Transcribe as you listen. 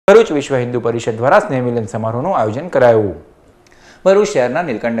ભરૂચ વિશ્વ હિન્દુ પરિષદ દ્વારા સ્નેહ મિલન સમારોહનું આયોજન કરાયું। ભરૂચ શહેરના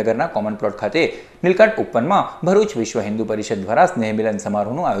નીલકંઠનગરના કોમન પ્લોટ ખાતે નીલકંઠ ઉપવનમાં ભરૂચ વિશ્વ હિન્દુ પરિષદ દ્વારા સ્નેહ મિલન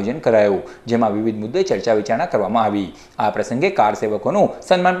સમારોહનું આયોજન કરાયું, જેમાં વિવિધ મુદ્દે ચર્ચા વિચારણા કરવામાં આવી। આ પ્રસંગે કાર સેવકોનું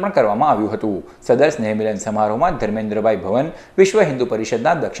સન્માન પણ કરવામાં આવ્યું હતું। સદર સ્નેહ મિલન સમારોહમાં ધર્મેન્દ્રભાઈ ભવન, વિશ્વ હિન્દુ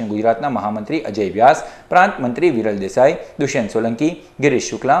પરિષદના દક્ષિણ ગુજરાતના મહામંત્રી અજય વ્યાસ, પ્રાંત મંત્રી વિરલ દેસાઈ, દુષ્યંત સોલંકી,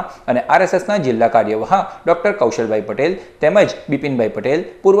 ગિરીશ શુક્લા અને આરએસએસના જિલ્લા કાર્યવાહ ડોક્ટર કૌશલભાઈ પટેલ તેમજ બિપિનભાઈ પટેલ,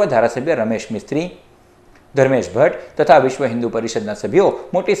 પૂર્વ ધારાસભ્ય રમેશ મિસ્ત્રી, ધર્મેશ ભટ્ટ તથા વિશ્વ હિન્દુ પરિષદના સભ્યો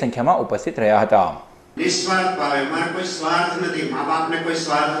મોટી સંખ્યામાં ઉપસ્થિત રહ્યા હતા। નિસ્વાર્થ ભાવે, મારે કોઈ સ્વાર્થ નથી। મા બાપને કોઈ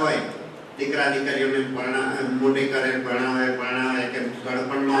સ્વાર્થ હોય, દીકરા દીકરીઓને મોટી કરે, ભણાવે કે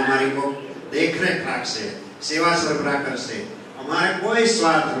ગળપણમાં અમારી કોઈ દેખરેખ રાખશે, સેવા સરબરાહ કરશે। અમારે કોઈ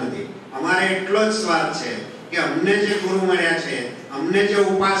સ્વાર્થ નથી। અમારે એટલો જ સ્વાર્થ છે કે અમને જે ગુરુ મળ્યા છે, અમને જે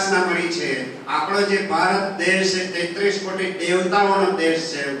ઉપાસના મળી છે, આપણો જે ભારત દેશ છે 33 કોટી દેવતાઓનો દેશ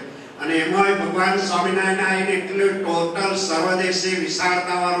છે અને એમાં ભગવાન સ્વામિનારાયણ આવીને એટલું ટોટલ સર્વદેશી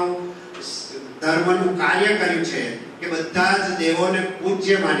વિશાળતાવાળું ધર્મનું કાર્ય કર્યું છે કે બધા જ દેવોને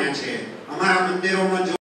પૂજ્ય માન્યા છે। અમારા મંદિરોમાં